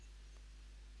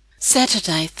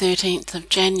Saturday, 13th of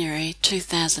January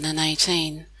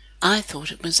 2018. I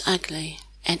thought it was ugly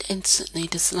and instantly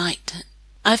disliked it.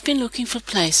 I've been looking for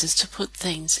places to put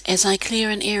things as I clear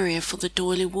an area for the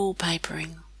doily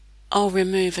wallpapering. I'll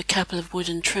remove a couple of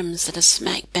wooden trims that are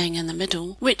smack bang in the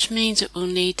middle, which means it will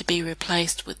need to be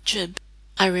replaced with jib.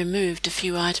 I removed a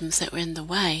few items that were in the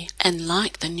way and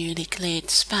liked the newly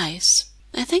cleared space.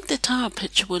 I think the tile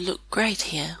picture will look great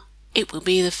here. It will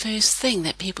be the first thing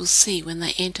that people see when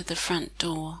they enter the front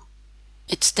door.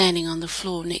 It's standing on the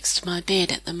floor next to my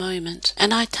bed at the moment,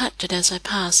 and I touch it as I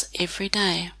pass every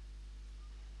day.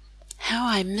 How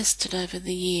I missed it over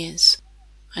the years.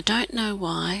 I don't know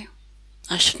why.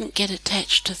 I shouldn't get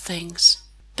attached to things,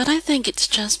 but I think it's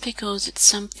just because it's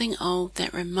something old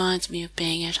that reminds me of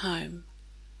being at home.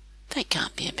 That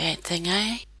can't be a bad thing,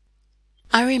 eh?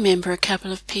 I remember a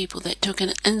couple of people that took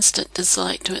an instant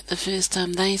dislike to it the first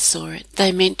time they saw it.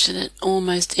 They mentioned it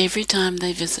almost every time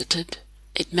they visited.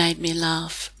 It made me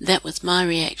laugh. That was my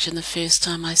reaction the first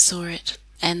time I saw it,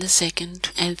 and the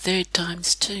second and third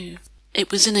times too.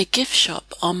 It was in a gift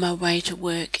shop on my way to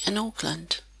work in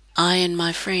Auckland. I and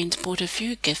my friends bought a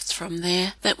few gifts from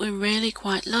there that were really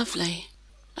quite lovely.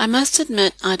 I must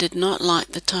admit I did not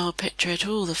like the tile picture at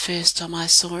all the first time I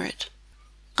saw it.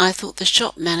 I thought the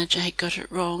shop manager had got it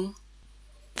wrong.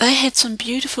 They had some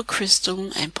beautiful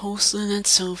crystal and porcelain and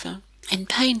silver and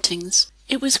paintings.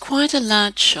 It was quite a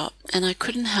large shop, and I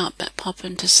couldn't help but pop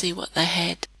in to see what they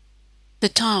had. The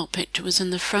tile picture was in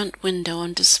the front window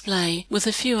on display with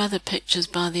a few other pictures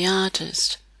by the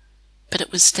artist, but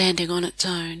it was standing on its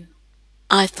own.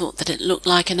 I thought that it looked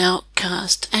like an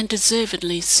outcast, and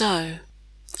deservedly so.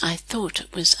 I thought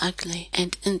it was ugly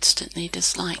and instantly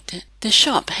disliked it. The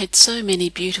shop had so many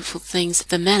beautiful things,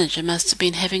 the manager must have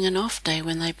been having an off day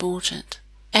when they bought it.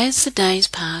 As the days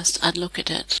passed, I'd look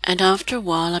at it, and after a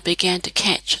while I began to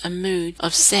catch a mood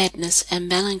of sadness and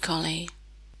melancholy.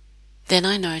 Then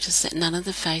I noticed that none of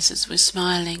the faces were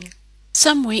smiling.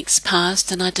 Some weeks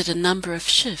passed and I did a number of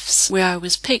shifts where I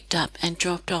was picked up and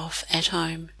dropped off at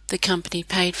home. The company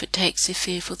paid for taxi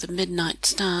fare for the midnight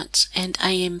starts and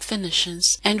AM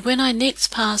finishes, and when I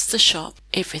next passed the shop,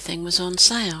 everything was on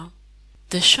sale.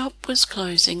 The shop was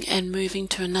closing and moving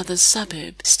to another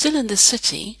suburb, still in the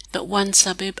city, but one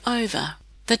suburb over.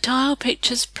 The tile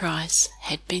picture's price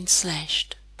had been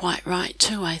slashed. Quite right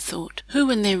too, I thought. Who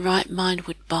in their right mind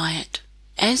would buy it?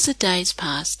 As the days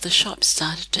passed, the shop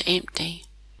started to empty.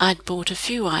 I'd bought a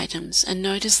few items and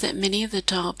noticed that many of the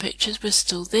tile pictures were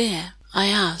still there. I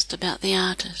asked about the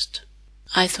artist.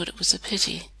 I thought it was a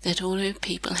pity that all her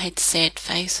people had sad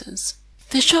faces.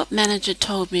 The shop manager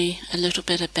told me a little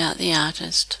bit about the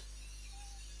artist,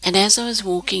 and as I was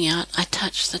walking out, I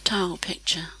touched the tile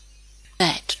picture.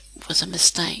 That was a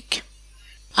mistake.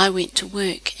 I went to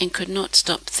work and could not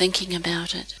stop thinking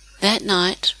about it. That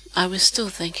night, I was still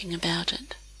thinking about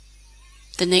it.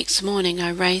 The next morning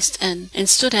I raced in and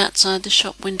stood outside the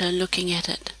shop window looking at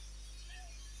it.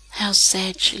 How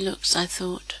sad she looks, I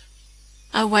thought.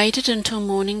 I waited until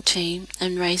morning tea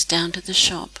and raced down to the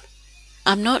shop.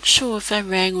 I'm not sure if I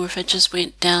rang or if I just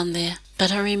went down there,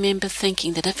 but I remember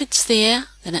thinking that if it's there,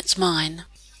 then it's mine.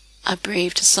 I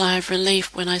breathed a sigh of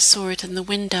relief when I saw it in the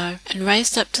window and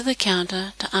raced up to the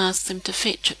counter to ask them to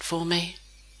fetch it for me.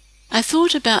 I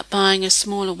thought about buying a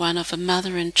smaller one of a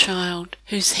mother and child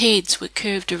whose heads were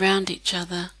curved around each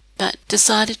other, but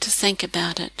decided to think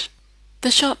about it. The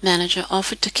shop manager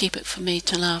offered to keep it for me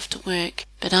till after work,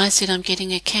 but I said I'm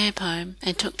getting a cab home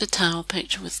and took the tile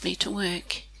picture with me to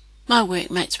work. My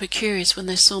workmates were curious when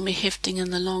they saw me hefting in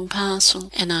the long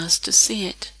parcel and asked to see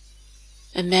it.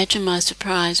 Imagine my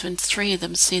surprise when 3 of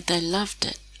them said they loved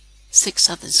it. 6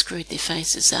 others screwed their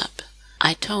faces up.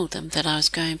 I told them that I was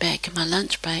going back in my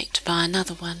lunch break to buy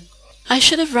another one. I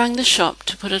should have rung the shop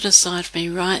to put it aside for me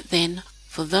right then,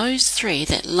 for those 3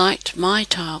 that liked my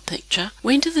tile picture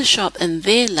went to the shop in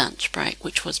their lunch break,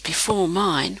 which was before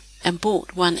mine, and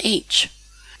bought one each,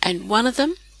 and one of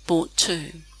them bought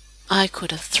 2. I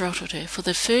could have throttled her, for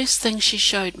the first thing she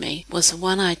showed me was the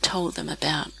one I told them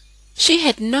about. She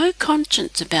had no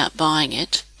conscience about buying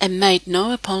it, and made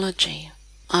no apology.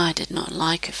 I did not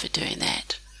like her for doing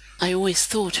that. I always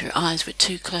thought her eyes were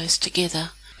too close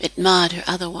together. It marred her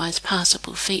otherwise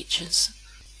passable features.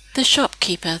 The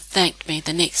shopkeeper thanked me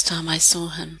the next time I saw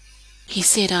him. He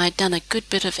said I had done a good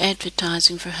bit of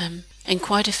advertising for him, and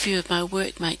quite a few of my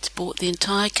workmates bought the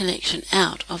entire collection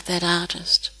out of that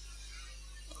artist.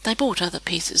 They bought other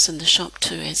pieces in the shop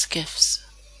too as gifts.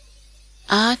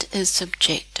 Art is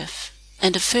subjective,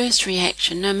 and a first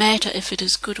reaction, no matter if it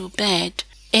is good or bad,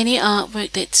 any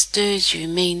artwork that stirs you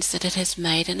means that it has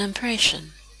made an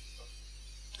impression.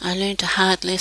 I learned a hard lesson